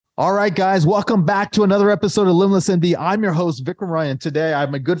All right, guys, welcome back to another episode of Limitless MD. I'm your host, Vikram Ryan. Today, I have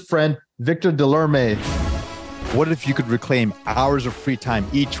my good friend, Victor Delerme. What if you could reclaim hours of free time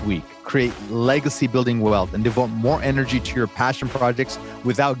each week, create legacy building wealth, and devote more energy to your passion projects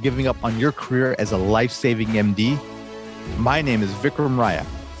without giving up on your career as a life-saving MD? My name is Vikram Raya,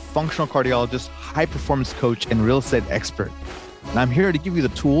 functional cardiologist, high-performance coach, and real estate expert. And I'm here to give you the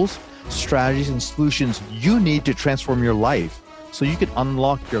tools, strategies, and solutions you need to transform your life so you can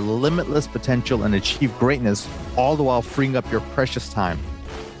unlock your limitless potential and achieve greatness, all the while freeing up your precious time.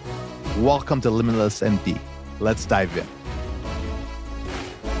 Welcome to Limitless MD. Let's dive in.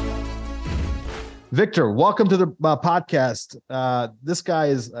 Victor, welcome to the podcast. This guy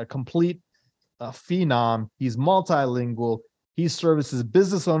is a complete phenom. He's multilingual. He services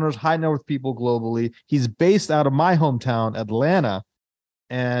business owners, high net worth people globally. He's based out of my hometown, Atlanta.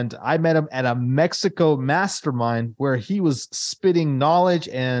 And I met him at a Mexico mastermind where he was spitting knowledge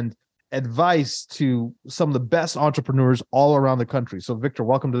and advice to some of the best entrepreneurs all around the country. So, Victor,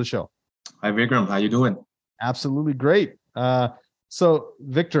 welcome to the show. Hi, Vikram. How you doing? Absolutely great. So,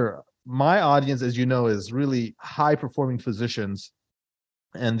 Victor, my audience, as you know, is really high-performing physicians,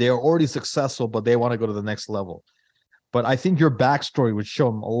 and they are already successful, but they want to go to the next level. But I think your backstory would show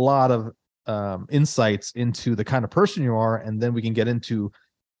them a lot of insights into the kind of person you are, and then we can get into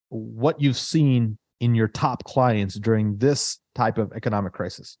what you've seen in your top clients during this type of economic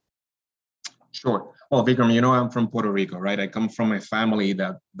crisis. Sure. Well, Vikram, I'm from Puerto Rico, right? I come from a family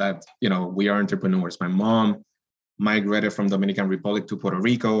that we are entrepreneurs. My mom migrated from Dominican Republic to Puerto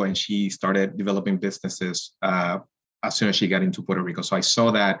Rico, and she started developing businesses as soon as she got into Puerto Rico. So I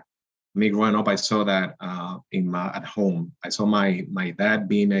saw that. Me growing up, I saw that at home. I saw my dad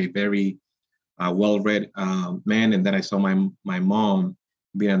being a very well-read man, and then I saw my mom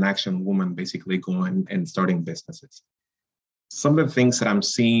being an action woman, basically going and starting businesses. Some of the things that I'm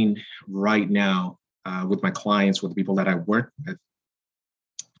seeing right now with my clients, with the people that I work with,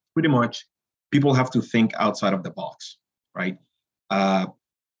 pretty much people have to think outside of the box, right?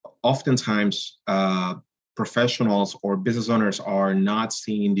 Oftentimes, professionals or business owners are not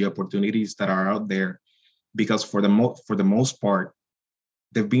seeing the opportunities that are out there because for the most part,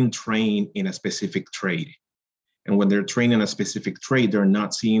 they've been trained in a specific trade. And when they're trained in a specific trade, they're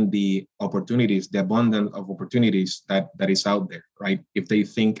not seeing the opportunities, the abundance of opportunities that is out there, right? If they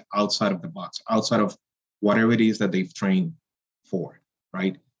think outside of the box, outside of whatever it is that they've trained for,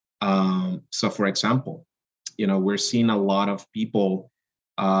 right? So for example, we're seeing a lot of people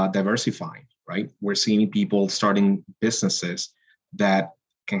diversifying, right? We're seeing people starting businesses that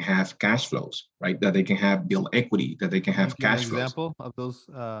can have cash flows, right? That they can build equity, that they can have cash flows. Example of those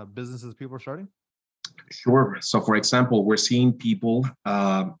businesses people are starting? Sure. So, for example, we're seeing people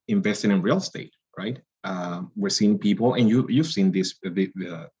investing in real estate, right? We're seeing people, and you've seen this,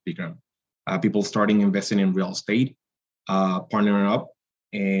 Vikram, people starting investing in real estate, partnering up,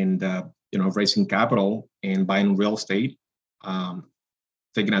 and raising capital and buying real estate,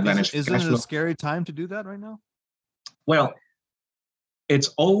 taking advantage. Isn't it a scary time to do that right now? Well, it's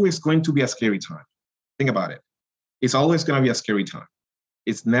always going to be a scary time. Think about it. It's always going to be a scary time.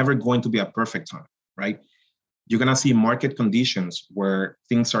 It's never going to be a perfect time, right? You're going to see market conditions where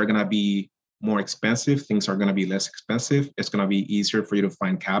things are going to be more expensive. Things are going to be less expensive. It's going to be easier for you to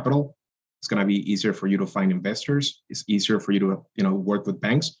find capital. It's going to be easier for you to find investors. It's easier for you to, work with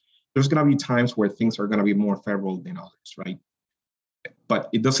banks. There's going to be times where things are going to be more favorable than others, right? But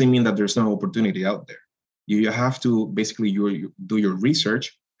it doesn't mean that there's no opportunity out there. You have to basically you do your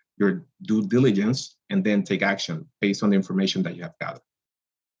research, your due diligence, and then take action based on the information that you have gathered.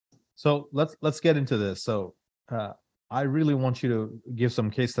 So let's get into this. So I really want you to give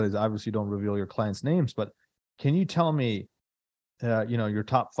some case studies. Obviously, don't reveal your clients' names, but can you tell me, your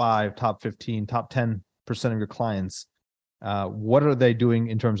top 5, top 15, top 10% of your clients, what are they doing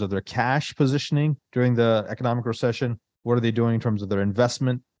in terms of their cash positioning during the economic recession? What are they doing in terms of their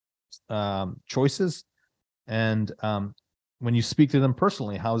investment choices? And when you speak to them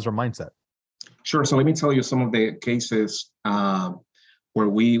personally, how is their mindset? Sure. So let me tell you some of the cases where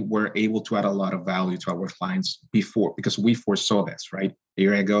we were able to add a lot of value to our clients before, because we foresaw this, right? A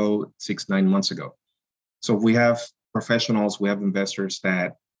year ago, 6-9 months ago. So we have professionals, we have investors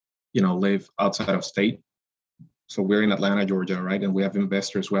that, live outside of state. So we're in Atlanta, Georgia, right? And we have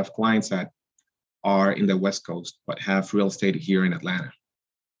investors, we have clients that are in the West Coast, but have real estate here in Atlanta.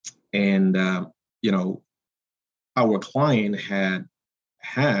 And, our client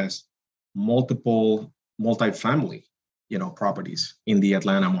has multiple multifamily, properties in the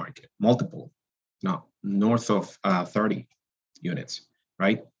Atlanta market, multiple, north of 30 units,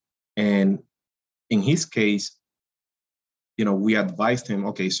 right? And in his case, we advised him,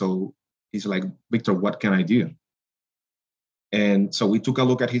 okay, so he's like, Victor, what can I do? And so we took a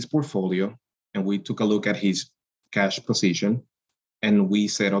look at his portfolio and we took a look at his cash position. And we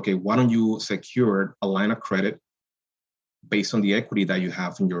said, okay, why don't you secure a line of credit based on the equity that you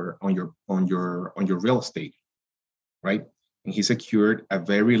have in on your real estate, right? And he secured a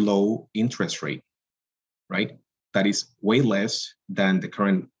very low interest rate, right? That is way less than the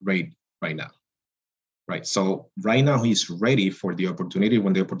current rate right now, right? So right now he's ready for the opportunity.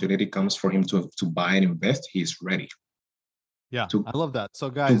 When the opportunity comes for him to buy and invest, he's ready. Yeah, I love that. So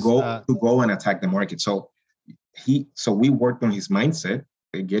guys, to go and attack the market. So we worked on his mindset,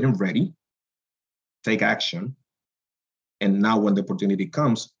 getting ready, take action. And now when the opportunity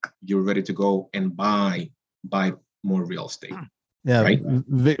comes, you're ready to go and buy more real estate. Yeah, right?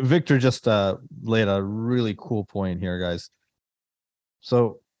 Victor just laid a really cool point here, guys.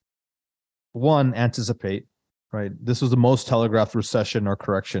 So one, anticipate, right? This was the most telegraphed recession or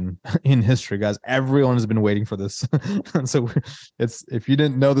correction in history, guys. Everyone has been waiting for this. So if you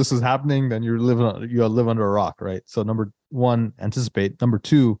didn't know this was happening, then you live under a rock, right? So number one, anticipate. Number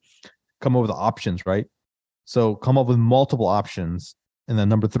two, come up with options, right? So come up with multiple options. And then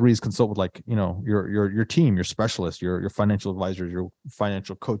number three is consult with your team, your specialists, your financial advisors, your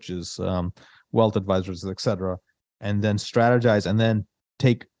financial coaches, wealth advisors, etc. And then strategize and then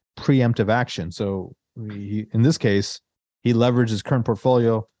take preemptive action. So in this case, he leveraged his current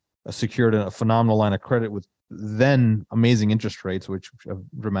portfolio, secured a phenomenal line of credit with then amazing interest rates, which have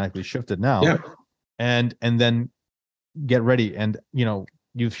dramatically shifted now. Yeah. And then get ready. And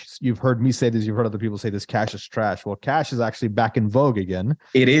you've heard me say this, you've heard other people say this, cash is trash. Well, cash is actually back in vogue again.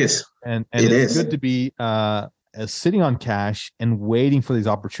 It is. And it's good to be sitting on cash and waiting for these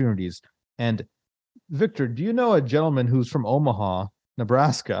opportunities. And Victor, do you know a gentleman who's from Omaha,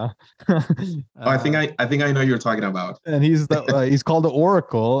 Nebraska? I think I know who you're talking about. And he's called the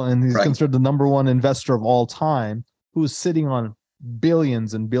Oracle, and he's right. considered the number one investor of all time, who's sitting on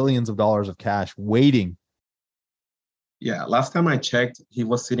billions and billions of dollars of cash waiting. Yeah, last time I checked, he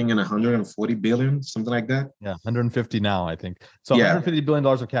was sitting in 140 billion, something like that. Yeah, 150 now, I think. So $150 billion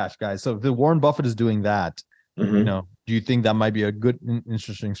of cash, guys. So if the Warren Buffett is doing that, do you think that might be a good,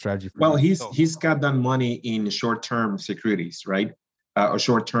 interesting strategy for you? Well, he's got that money in short-term securities, right? Or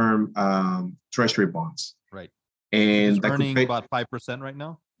short-term treasury bonds. Right. And he's earning about 5% right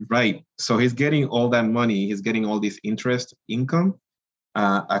now. Right. So he's getting all that money. He's getting all this interest income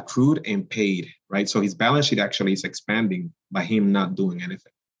accrued and paid, right? So his balance sheet actually is expanding by him not doing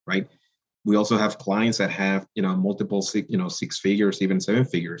anything, right? We also have clients that have, multiple, 6 figures, even 7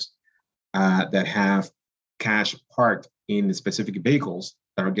 figures, that have cash parked in specific vehicles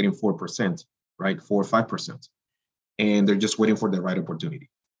that are getting 4%, right? 4 or 5%. And they're just waiting for the right opportunity.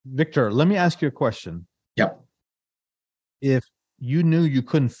 Victor, let me ask you a question. Yep. If you knew you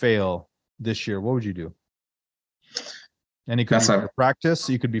couldn't fail this year, what would you do? And it could be for your practice,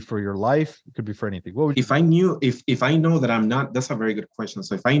 it could be for your life, it could be for anything. What would you do? If I know that I'm not, that's a very good question.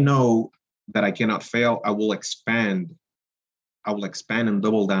 So if I know that I cannot fail, I will expand and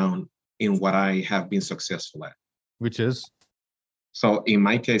double down in what I have been successful at. Which is? So in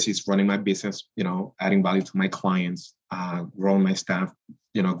my case, it's running my business, adding value to my clients, growing my staff,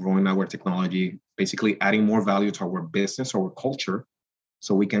 growing our technology, basically adding more value to our business, our culture,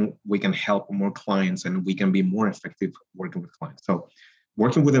 so we can help more clients and we can be more effective working with clients. So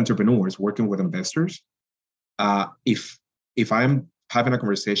working with entrepreneurs, working with investors, if I'm having a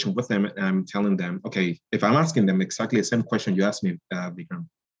conversation with them and I'm telling them, okay, if I'm asking them exactly the same question you asked me, Vikram,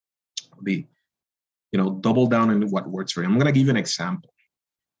 be, double down on what works for you. I'm going to give you an example.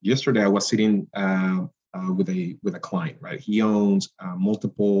 Yesterday, I was sitting with a client, right? He owns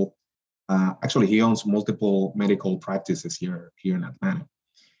multiple medical practices here in Atlanta.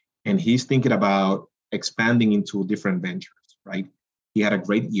 And he's thinking about expanding into different ventures, right? He had a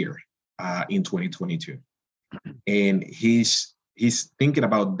great year in 2022. And he's thinking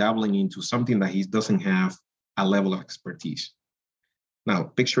about dabbling into something that he doesn't have a level of expertise. Now,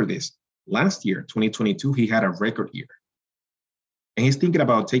 picture this. Last year, 2022, he had a record year. And he's thinking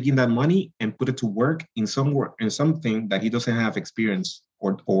about taking that money and put it to work in something that he doesn't have experience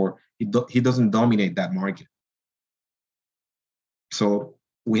or he doesn't dominate that market. So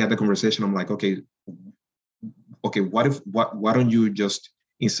we had the conversation. I'm like, okay, why don't you just,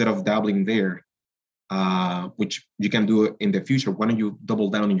 instead of dabbling there, which you can do in the future, why don't you double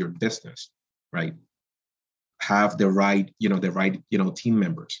down in your business, right? Have the right team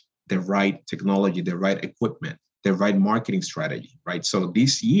members, the right technology, the right equipment, the right marketing strategy, right? So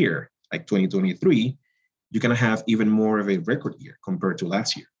this year, like 2023, you're going to have even more of a record year compared to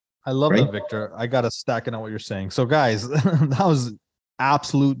last year. I love right? that, Victor. I got to stack in on what you're saying. So, guys, that was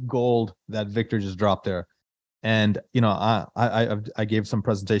absolute gold that Victor just dropped there. And I gave some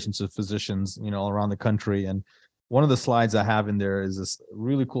presentations to physicians, around the country, and one of the slides I have in there is this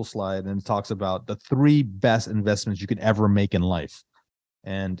really cool slide, and it talks about the 3 best investments you could ever make in life.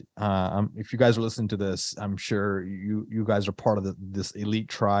 And if you guys are listening to this, I'm sure you guys are part of this elite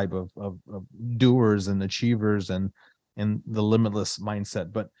tribe of doers and achievers and the limitless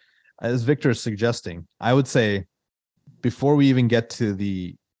mindset. But as Victor is suggesting, I would say before we even get to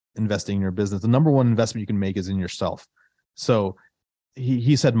the investing in your business, the number one investment you can make is in yourself. So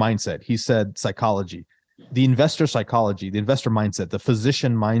he said mindset, he said psychology, the investor psychology, the investor mindset, the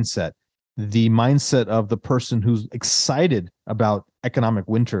physician mindset, the mindset of the person who's excited about economic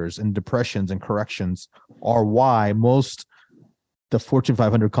winters and depressions and corrections are why most the Fortune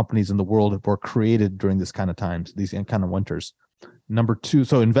 500 companies in the world were created during this kind of times, these kind of winters. Number 2,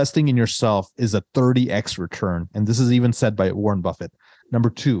 so investing in yourself is a 30x return. And this is even said by Warren Buffett. Number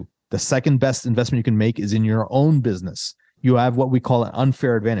 2, the second best investment you can make is in your own business. You have what we call an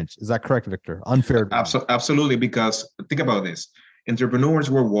unfair advantage. Is that correct, Victor? Unfair advantage. Absolutely, because think about this.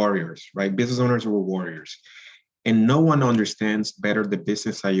 Entrepreneurs were warriors, right? Business owners were warriors. And no one understands better the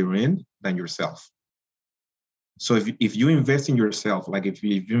business that you're in than yourself. So if you invest in yourself, like if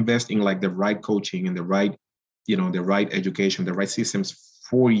you invest in like the right coaching and the right education, the right systems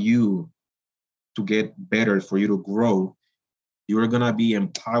for you to get better, for you to grow, you're going to be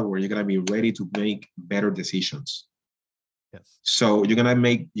empowered. You're going to be ready to make better decisions. Yes. So you're going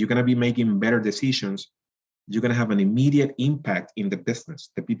to be making better decisions. You're going to have an immediate impact in the business,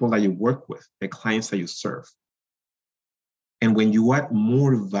 the people that you work with, the clients that you serve. And when you add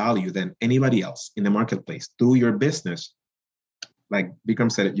more value than anybody else in the marketplace through your business, like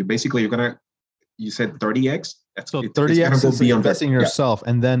Bikram said, you said 30x. So 30x is investing in yourself.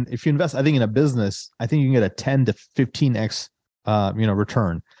 Yeah. And then if you invest, I think in a business, I think you can get a 10 to 15x,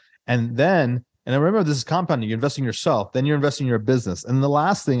 return. And I remember this is compounding. You're investing in yourself, then you're investing in your business. And the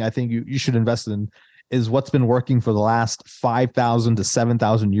last thing I think you should invest in is what's been working for the last 5,000 to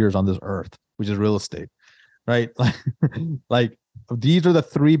 7,000 years on this earth, which is real estate, right? Like these are the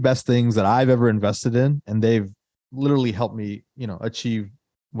 3 best things that I've ever invested in. And they've literally helped me, achieve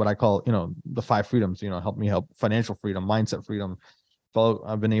what I call, the 5 freedoms, help financial freedom, mindset freedom.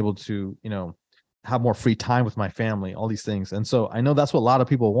 I've been able to, have more free time with my family, all these things. And so I know that's what a lot of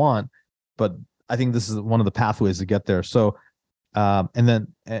people want, but I think this is one of the pathways to get there. So, and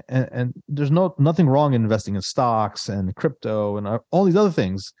there's nothing wrong in investing in stocks and crypto and all these other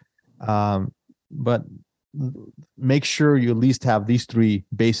things. But make sure you at least have these 3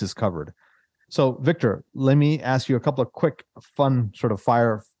 bases covered. So, Victor, let me ask you a couple of quick, fun sort of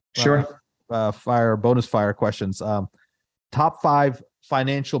bonus fire questions. Top 5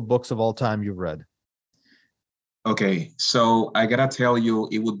 financial books of all time you've read. Okay, so I gotta tell you,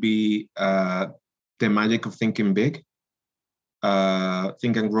 it would be The Magic of Thinking Big,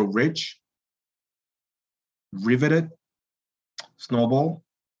 Think and Grow Rich, Riveted, Snowball,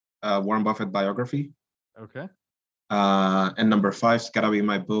 Warren Buffett biography. Okay. And number 5's gotta be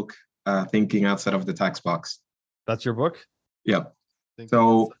my book, Thinking Outside of the Tax Box. That's your book? Yep.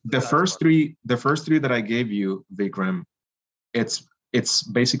 So the first three that I gave you, Vikram, it's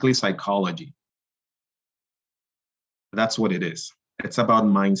basically psychology. That's what it is. It's about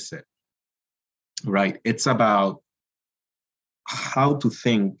mindset, right? It's about how to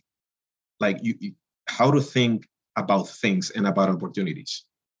think, like how to think about things and about opportunities.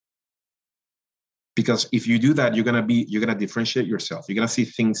 Because if you do that, you're gonna differentiate yourself. You're gonna see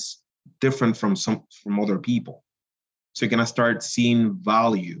things different from other people. So you're gonna start seeing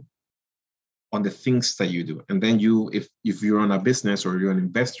value on the things that you do. And then if you're on a business or you're an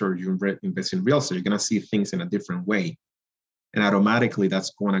investor, you invest in real estate, you're gonna see things in a different way. And automatically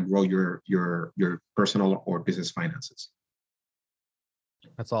that's going to grow your personal or business finances.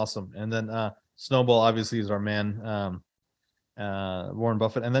 That's awesome. And then Snowball obviously is our man, Warren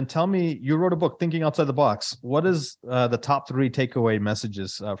Buffett. And then tell me, you wrote a book, Thinking Outside the Box. What is the top 3 takeaway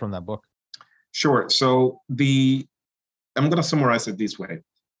messages from that book? Sure. So I'm going to summarize it this way.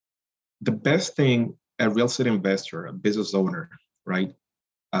 The best thing a real estate investor, a business owner, right,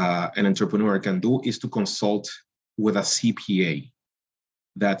 an entrepreneur can do is to consult with a CPA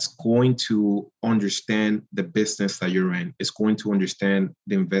that's going to understand the business that you're in, is going to understand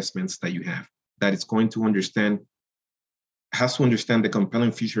the investments that you have, that it's going to has to understand the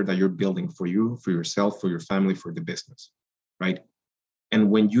compelling future that you're building for you, for yourself, for your family, for the business, right? And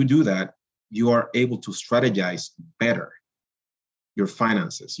when you do that, you are able to strategize better your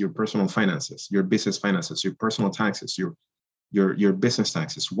finances, your personal finances, your business finances, your personal taxes, your your business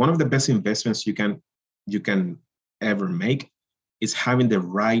taxes. One of the best investments you can ever make is having the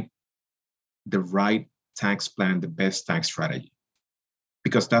right tax plan, the best tax strategy,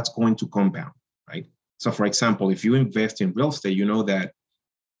 because that's going to compound, right? So for example, if you invest in real estate, you know that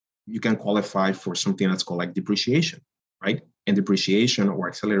you can qualify for something that's called like depreciation, right? And depreciation or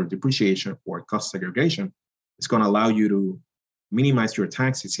accelerated depreciation or cost segregation is going to allow you to minimize your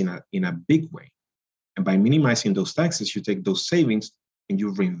taxes in a big way. And by minimizing those taxes, you take those savings and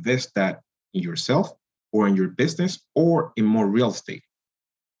you reinvest that in yourself or in your business or in more real estate.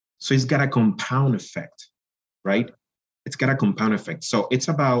 So it's got a compound effect, right? It's got a compound effect. So it's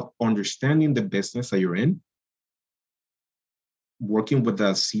about understanding the business that you're in, working with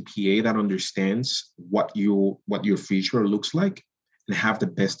a CPA that understands what your future looks like, and have the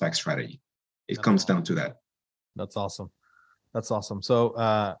best tax strategy. It comes down to that. That's awesome. That's awesome.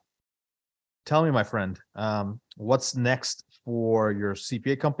 So tell me, my friend, what's next for your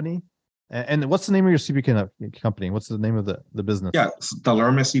CPA company? And what's the name of your CPA company? What's the name of the business? Yeah, it's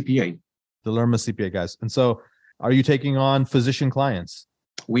Delerme CPA. Delerme CPA, guys. And so are you taking on physician clients?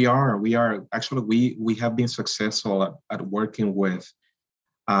 We are actually, we have been successful at working with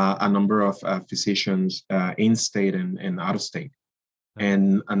a number of physicians in state and out of state.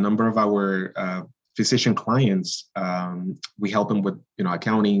 And a number of our physician clients, we help them with,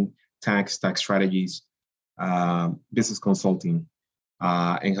 accounting, tax strategies, business consulting,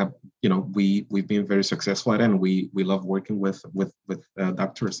 and have, we've been very successful at it, and we love working with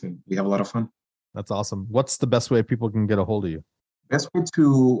doctors, and we have a lot of fun. That's awesome. What's the best way people can get a hold of you? Best way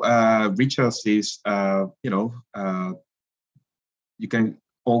to reach us is, you can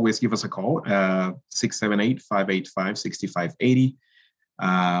always give us a call, 678-585-6580.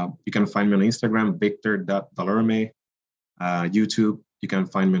 You can find me on Instagram, Victor.Delerme. YouTube, you can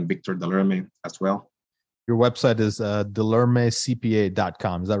find me on Victor Delerme as well. Your website is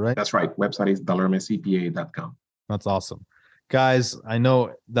delermecpa.com. Is that right? That's right. Website is delermecpa.com. That's awesome. Guys, I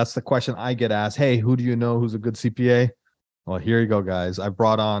know that's the question I get asked. Hey, who do you know who's a good CPA? Well, here you go, guys. I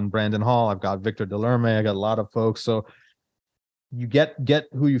brought on Brandon Hall. I've got Victor Delerme. I got a lot of folks. So you get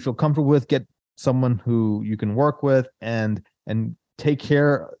who you feel comfortable with, get someone who you can work with, and take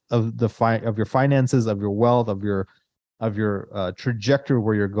care of of your finances, of your wealth, of your trajectory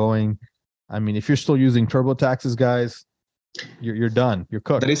where you're going. I mean, if you're still using TurboTaxes, guys, you're done. You're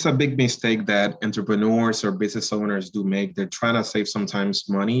cooked. That is a big mistake that entrepreneurs or business owners do make. They're trying to save sometimes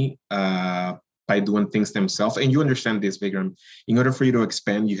money by doing things themselves. And you understand this, Vikram. In order for you to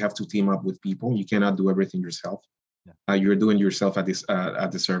expand, you have to team up with people. You cannot do everything yourself. Yeah. You're doing yourself at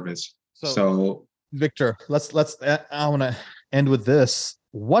the service. So Victor, let's I want to end with this.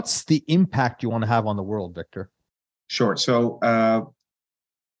 What's the impact you want to have on the world, Victor? Sure. So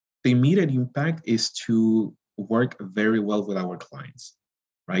the immediate impact is to work very well with our clients,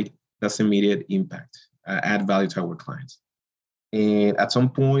 right? That's immediate impact, add value to our clients. And at some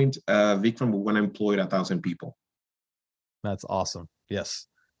point, Vikram will want to employ 1,000 people. That's awesome. Yes.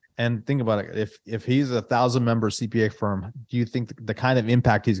 And think about it. If he's 1,000-member CPA firm, do you think the kind of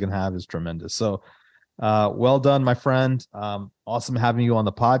impact he's going to have is tremendous? So well done, my friend. Awesome having you on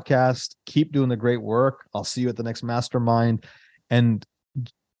the podcast. Keep doing the great work. I'll see you at the next mastermind. And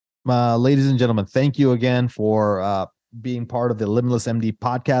ladies and gentlemen, thank you again for being part of the Limitless MD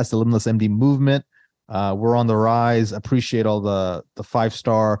podcast, the Limitless MD movement. We're on the rise. Appreciate all the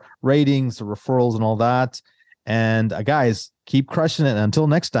 5-star ratings, the referrals, and all that. And guys, keep crushing it. And until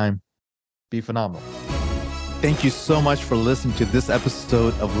next time, be phenomenal. Thank you so much for listening to this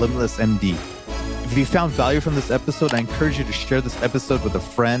episode of Limitless MD. If you found value from this episode, I encourage you to share this episode with a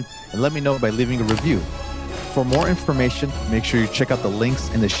friend and let me know by leaving a review. For more information, make sure you check out the links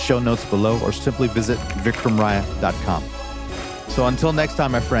in the show notes below or simply visit vikramraya.com. So until next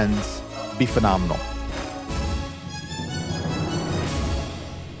time, my friends, be phenomenal.